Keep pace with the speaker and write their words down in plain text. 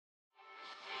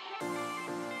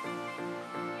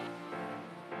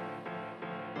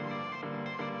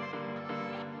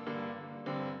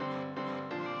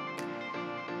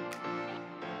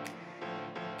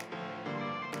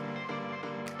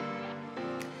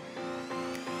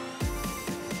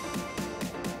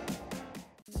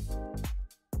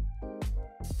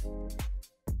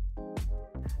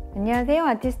안녕하세요,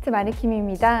 아티스트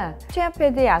마리킴입니다. 수채화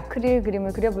패드에 아크릴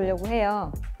그림을 그려보려고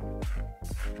해요.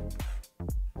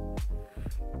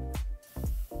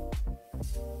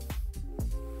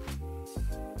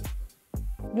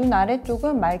 눈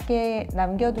아래쪽은 맑게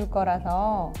남겨둘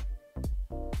거라서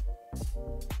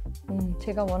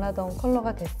제가 원하던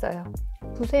컬러가 됐어요.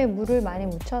 붓에 물을 많이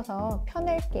묻혀서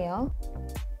펴낼게요.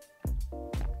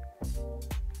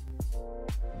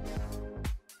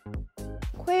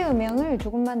 코의 음영을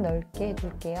조금만 넓게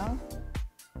해줄게요.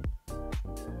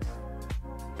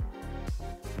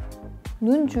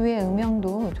 눈 주위의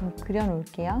음영도 좀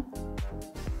그려놓을게요.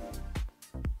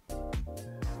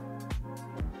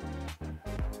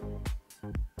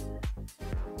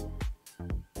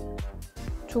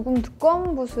 조금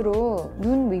두꺼운 붓으로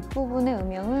눈 윗부분의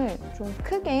음영을 좀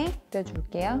크게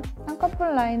그려줄게요.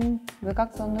 쌍꺼풀 라인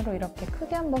외곽선으로 이렇게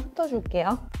크게 한번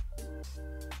흩어줄게요.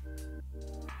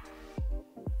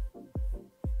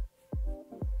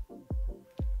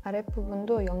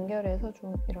 아랫부분도 연결해서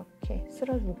좀 이렇게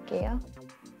쓸어줄게요.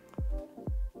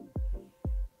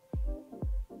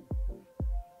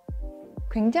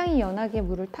 굉장히 연하게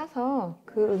물을 타서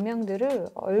그 음영들을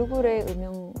얼굴의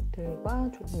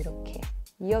음영들과 조금 이렇게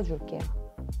이어줄게요.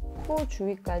 코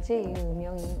주위까지 이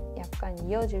음영이 약간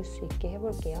이어질 수 있게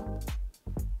해볼게요.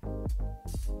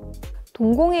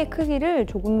 동공의 크기를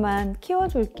조금만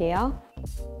키워줄게요.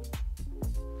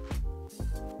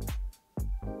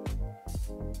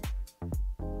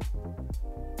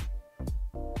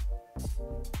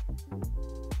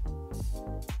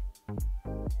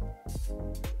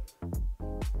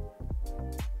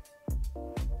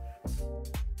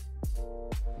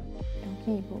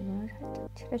 여기 이 부분을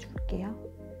살짝 칠해줄게요.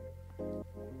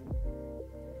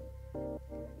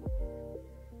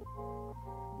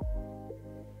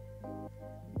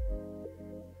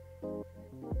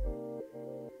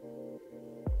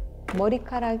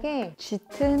 머리카락의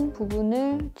짙은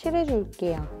부분을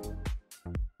칠해줄게요.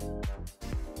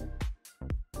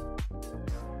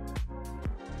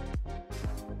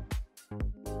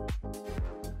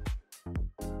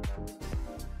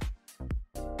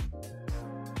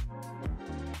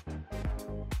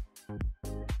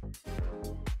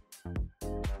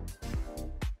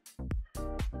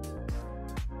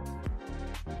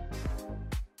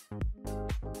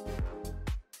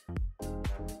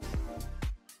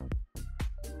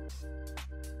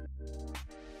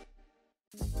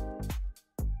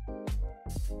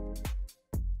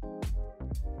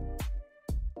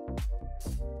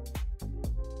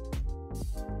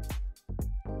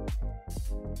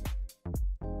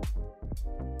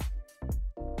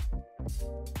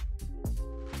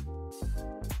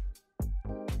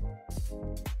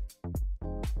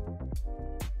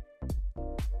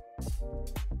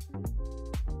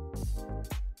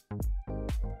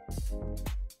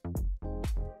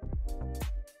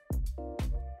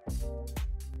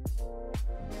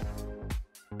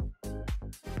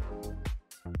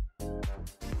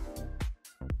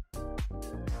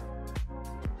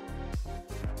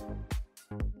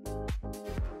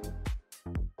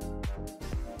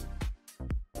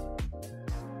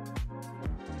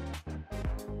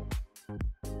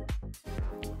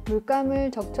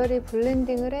 물감을 적절히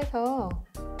블렌딩을 해서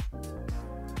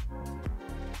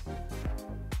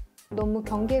너무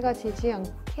경계가 지지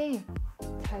않게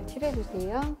잘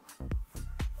칠해주세요.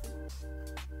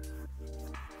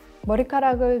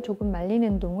 머리카락을 조금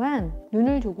말리는 동안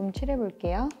눈을 조금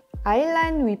칠해볼게요.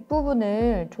 아이라인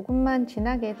윗부분을 조금만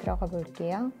진하게 들어가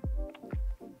볼게요.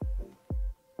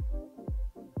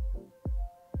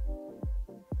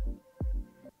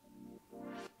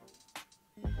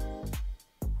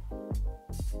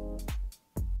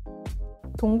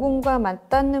 동공과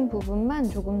맞닿는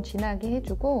부분만 조금 진하게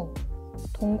해주고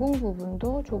동공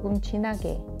부분도 조금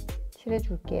진하게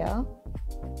칠해줄게요.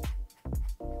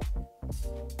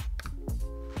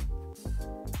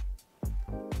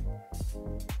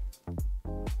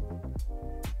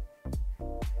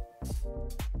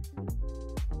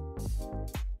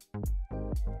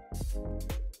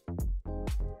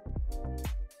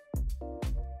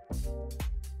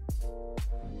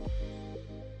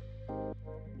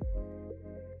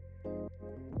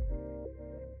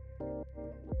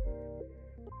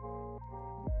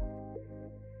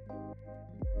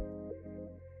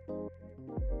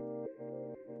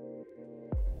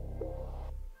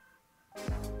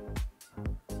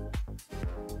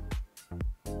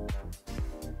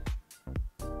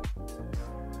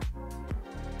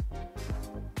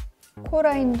 코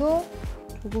라인도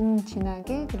조금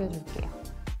진하게 그려줄게요.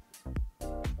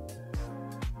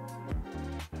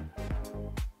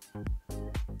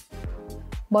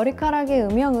 머리카락의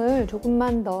음영을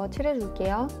조금만 더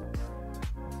칠해줄게요.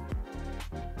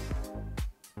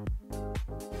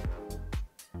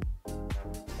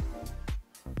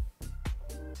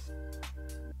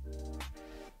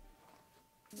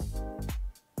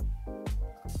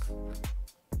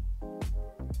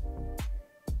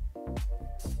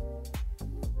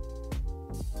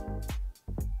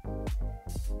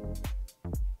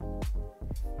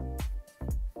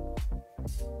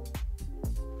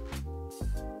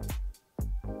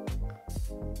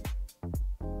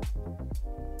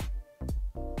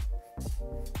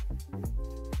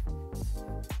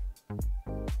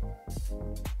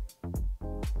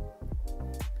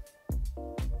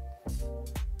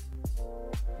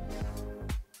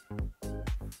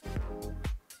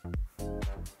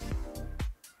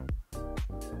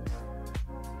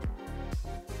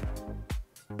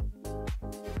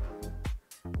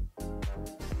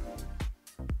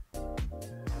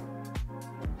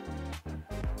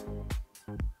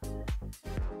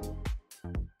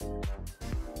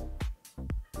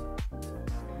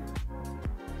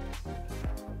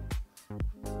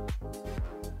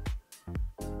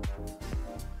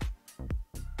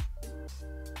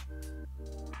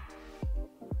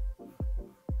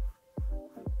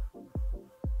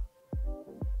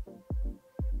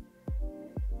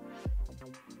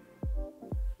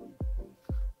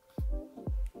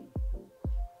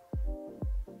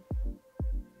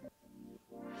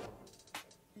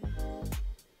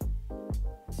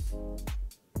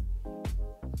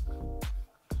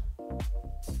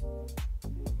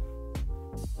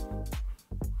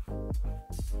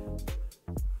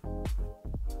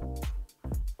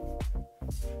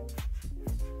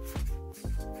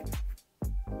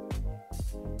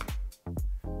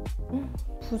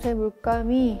 붓에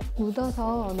물감이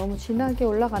묻어서 너무 진하게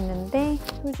올라갔는데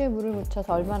휴지에 물을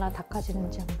묻혀서 얼마나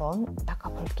닦아지는지 한번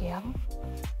닦아볼게요.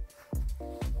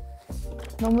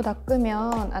 너무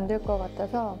닦으면 안 될 것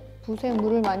같아서 붓에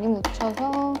물을 많이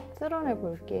묻혀서 쓸어내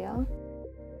볼게요.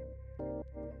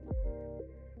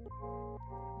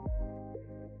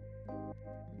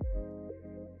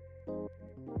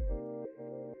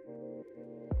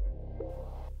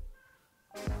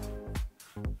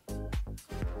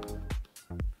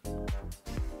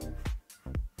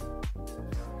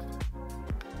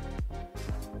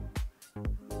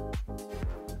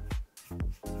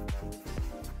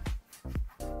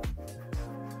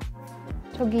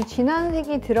 저기 진한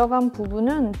색이 들어간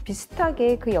부분은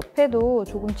비슷하게 그 옆에도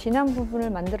조금 진한 부분을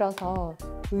만들어서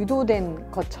의도된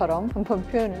것처럼 한번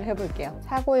표현을 해볼게요.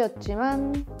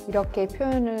 사고였지만 이렇게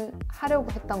표현을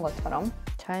하려고 했던 것처럼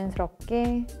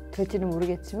자연스럽게 될지는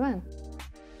모르겠지만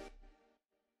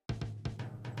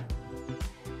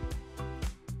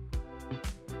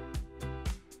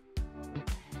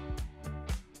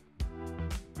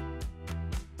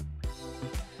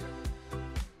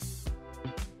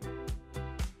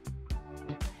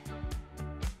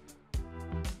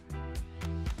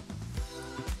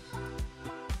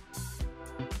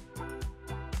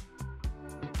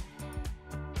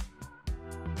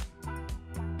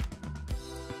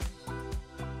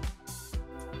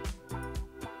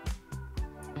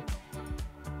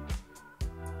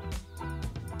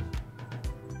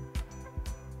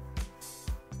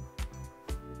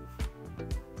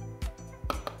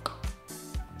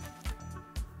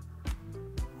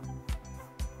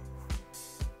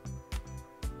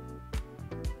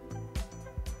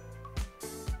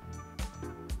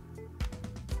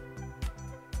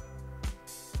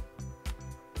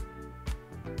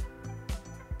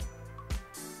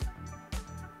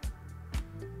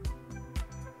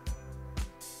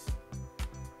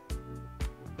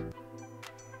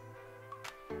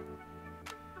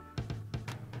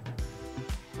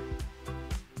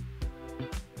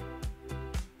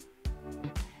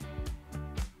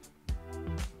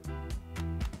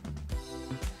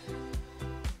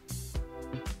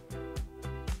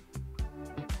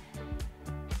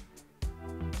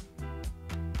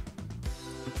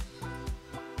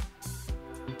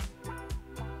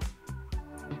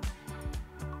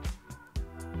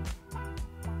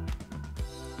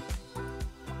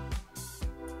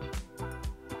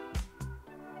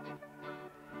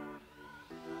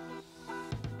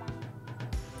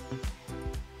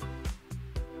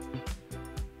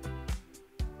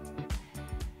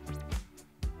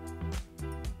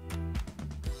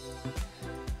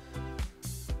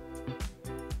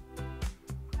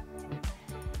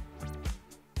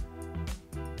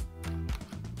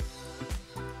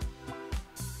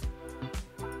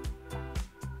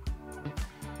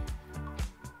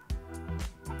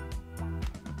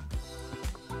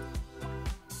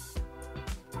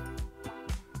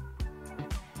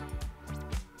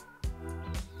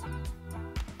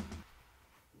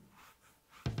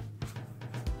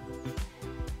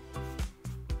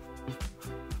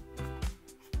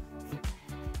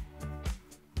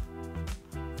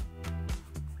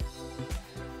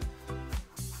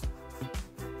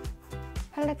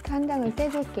팔레트 한 장을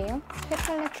떼줄게요. 새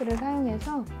팔레트를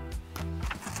사용해서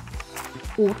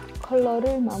옷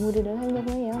컬러를 마무리를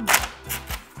하려고 해요.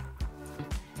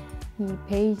 이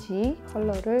베이지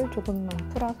컬러를 조금만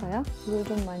풀어서요. 물을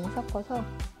좀 많이 섞어서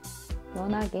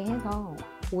연하게 해서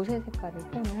옷의 색깔을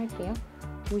표현을 할게요.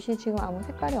 옷이 지금 아무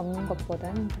색깔이 없는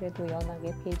것보다는 그래도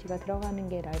연하게 베이지가 들어가는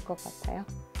게 나을 것 같아요.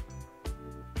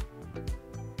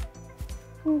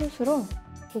 한 붓으로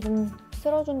조금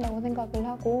쓸어준다고 생각을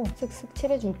하고 슥슥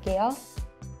칠해줄게요.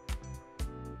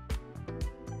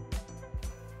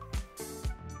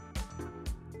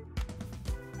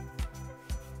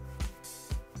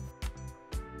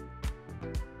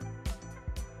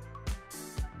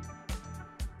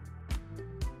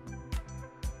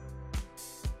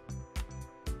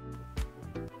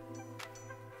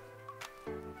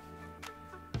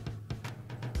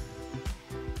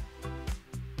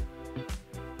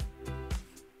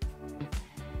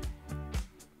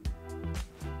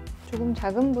 조금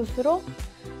작은 붓으로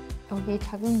여기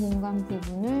작은 공간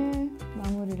부분을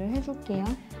마무리를 해줄게요.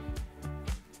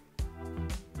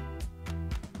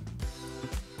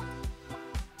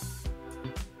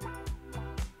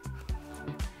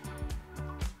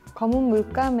 검은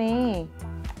물감에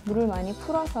물을 많이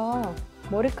풀어서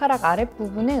머리카락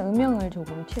아랫부분에 음영을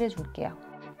조금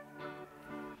칠해줄게요.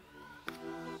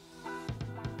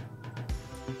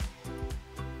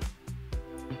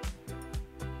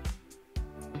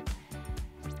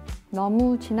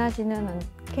 너무 진하지는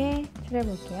않게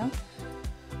칠해볼게요.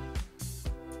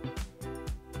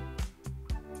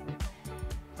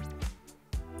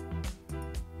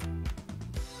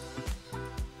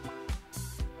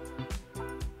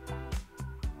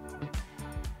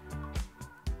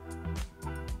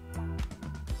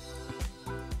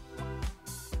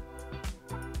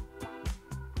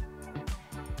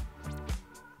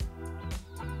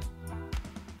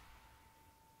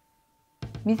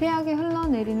 미세하게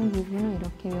흘러내리는 부분은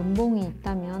이렇게 면봉이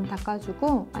있다면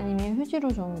닦아주고 아니면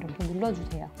휴지로 좀 이렇게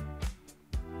눌러주세요.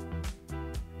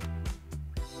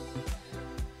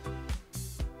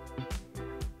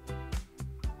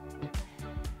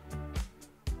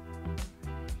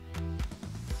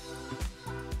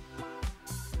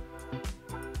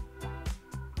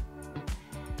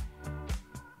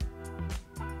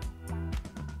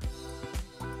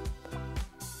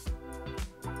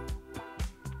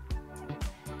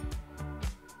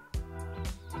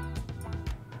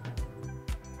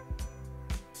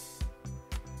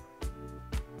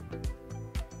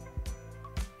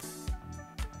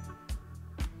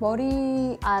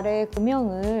 머리 아래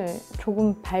음영을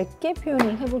조금 밝게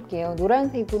표현을 해볼게요.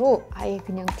 노란색으로 아예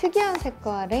그냥 특이한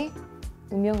색깔의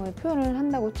음영을 표현을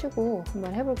한다고 치고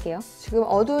한번 해볼게요. 지금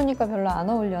어두우니까 별로 안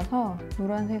어울려서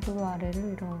노란색으로 아래를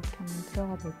이렇게 한번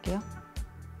들어가 볼게요.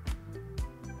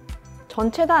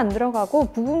 전체 다 안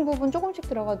들어가고 부분 조금씩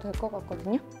들어가도 될 것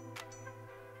같거든요.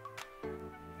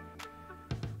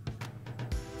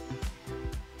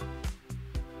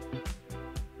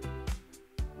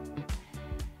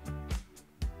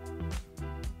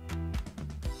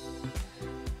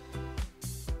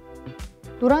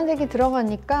 노란색이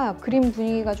들어가니까 그림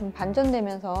분위기가 좀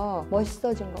반전되면서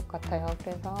멋있어진 것 같아요.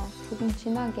 그래서 조금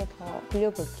진하게 더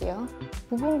올려볼게요.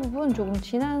 부분 조금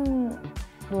진한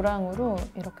노랑으로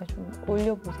이렇게 좀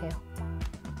올려보세요.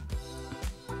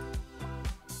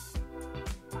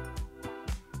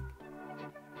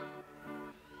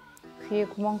 귀에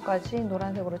구멍까지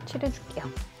노란색으로 칠해줄게요.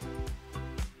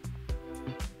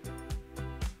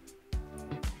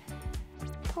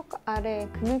 턱 아래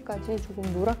그늘까지 조금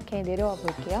노랗게 내려와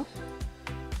볼게요.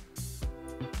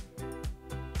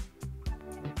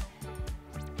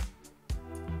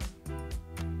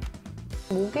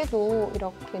 목에도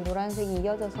이렇게 노란색이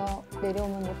이어져서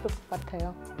내려오면 예쁠 것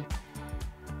같아요.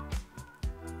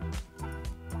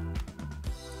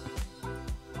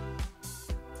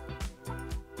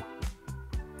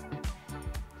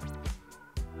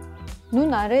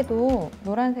 눈 아래도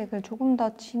노란색을 조금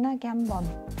더 진하게 한번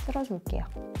쓸어줄게요.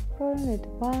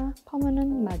 폴레드와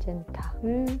퍼머넌트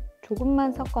마젠타를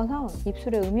조금만 섞어서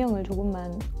입술의 음영을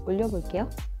조금만 올려볼게요.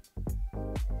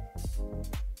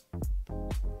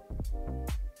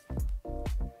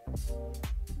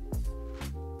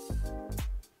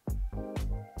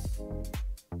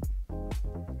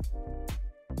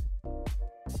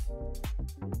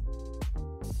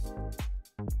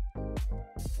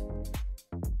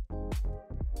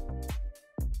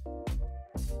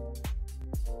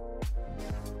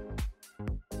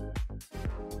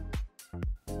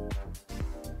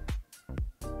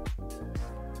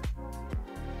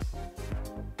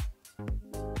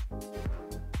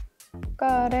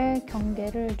 색깔의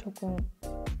경계를 조금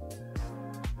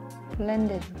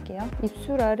블렌드 해줄게요.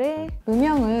 입술 아래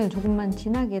음영을 조금만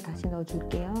진하게 다시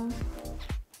넣어줄게요.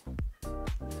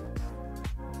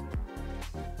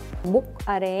 목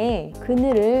아래에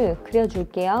그늘을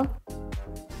그려줄게요.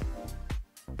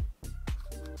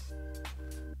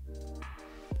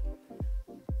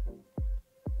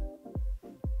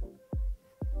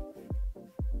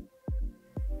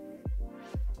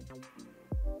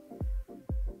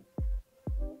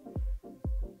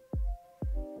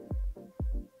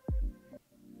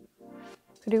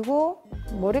 그리고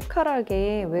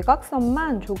머리카락에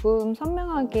외곽선만 조금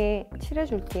선명하게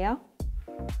칠해줄게요.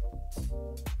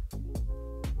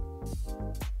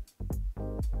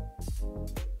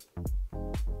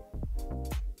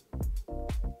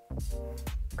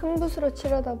 큰 붓으로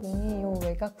칠하다 보니 이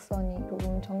외곽선이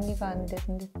조금 정리가 안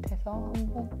된 듯해서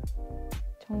한번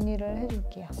정리를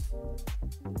해줄게요.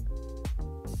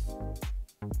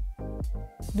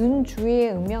 눈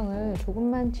주위의 음영을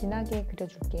조금만 진하게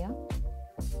그려줄게요.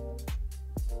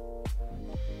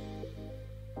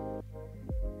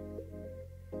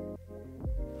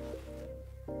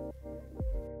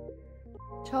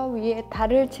 저 위에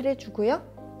달을 칠해주고요.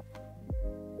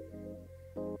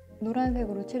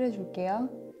 노란색으로 칠해줄게요.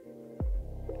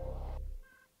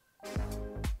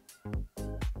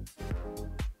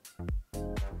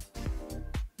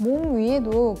 몸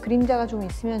위에도 그림자가 좀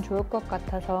있으면 좋을 것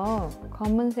같아서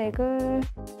검은색을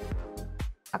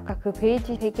아까 그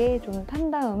베이지 색에 좀 탄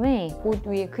다음에 옷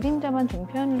위에 그림자만 좀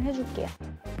표현을 해줄게요.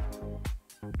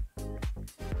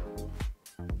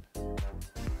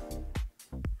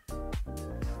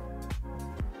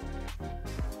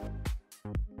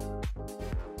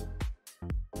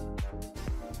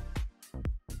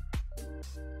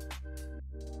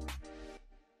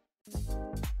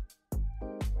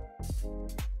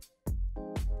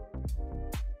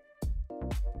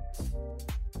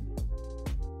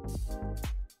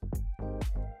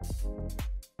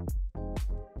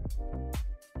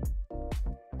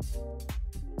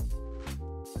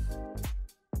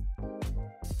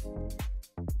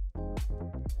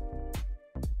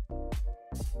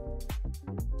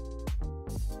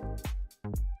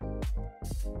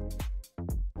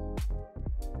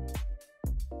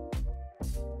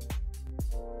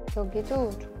 여기도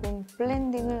조금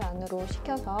블렌딩을 안으로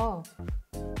시켜서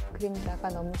그림자가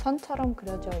너무 선처럼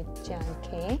그려져 있지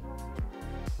않게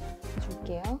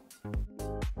해줄게요.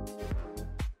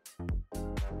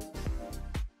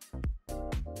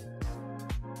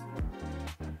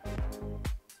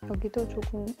 여기도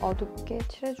조금 어둡게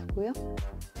칠해주고요.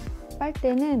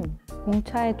 빨대는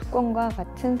공차의 뚜껑과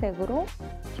같은 색으로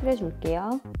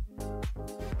칠해줄게요.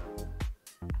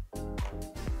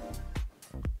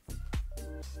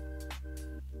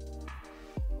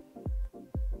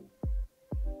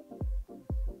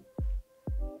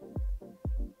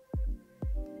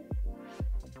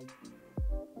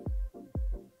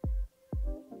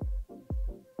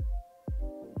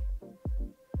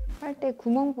 빨대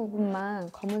구멍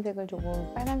부분만 검은색을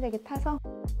조금 빨간색에 타서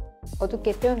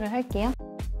어둡게 표현을 할게요.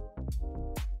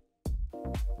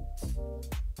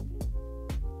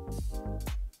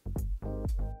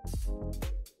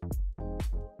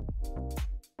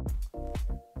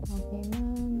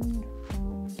 여기만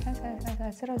좀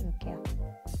살살 쓸어줄게요.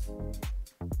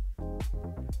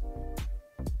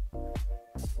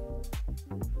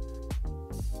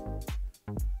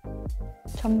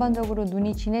 전반적으로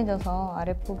눈이 진해져서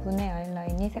아랫부분의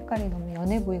아이라인이 색깔이 너무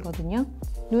연해 보이거든요.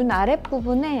 눈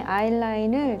아랫부분에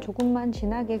아이라인을 조금만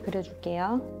진하게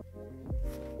그려줄게요.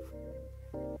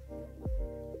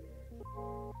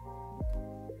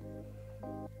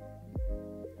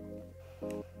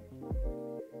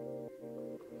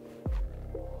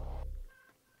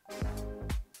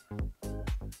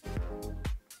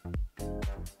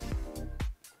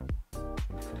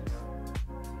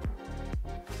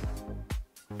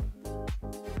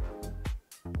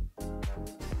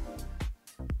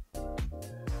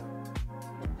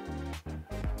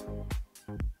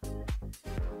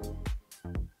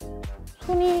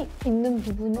 손이 있는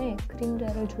부분에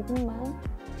그림자를 조금만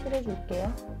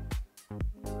칠해줄게요.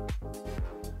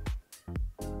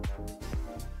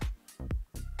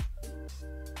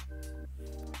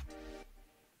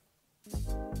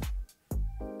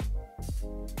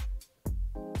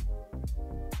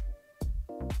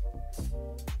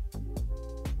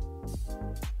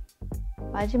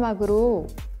 마지막으로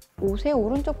옷의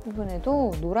오른쪽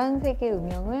부분에도 노란색의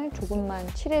음영을 조금만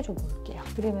칠해줘 볼게요.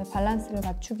 그림의 밸런스를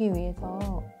맞추기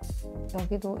위해서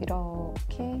여기도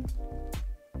이렇게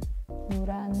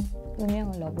노란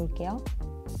음영을 넣어 볼게요.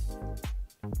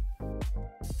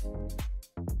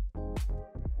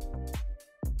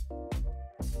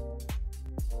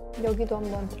 여기도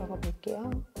한번 들어가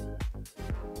볼게요.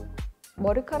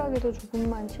 머리카락에도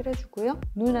조금만 칠해주고요.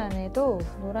 눈 안에도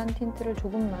노란 틴트를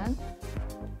조금만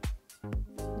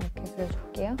이렇게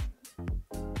그려줄게요.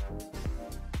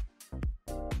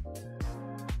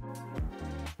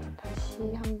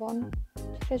 다시 한번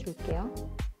칠해줄게요.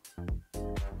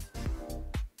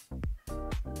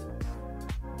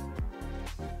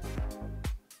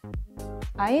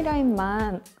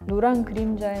 아이라인만 노란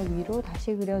그림자의 위로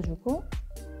다시 그려주고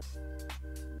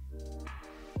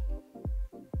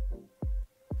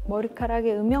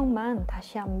머리카락의 음영만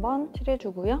다시 한번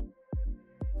칠해주고요.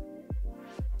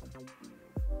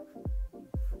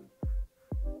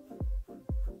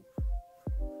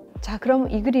 자, 그럼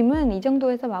이 그림은 이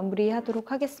정도에서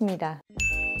마무리하도록 하겠습니다.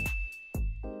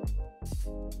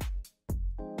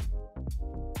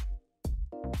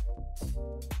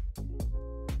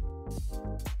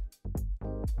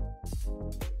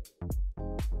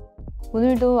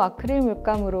 오늘도 아크릴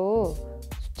물감으로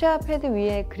수채화 패드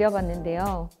위에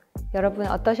그려봤는데요. 여러분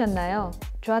어떠셨나요?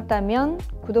 좋았다면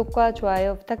구독과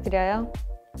좋아요 부탁드려요.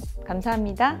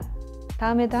 감사합니다.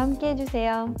 다음에도 함께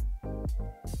해주세요.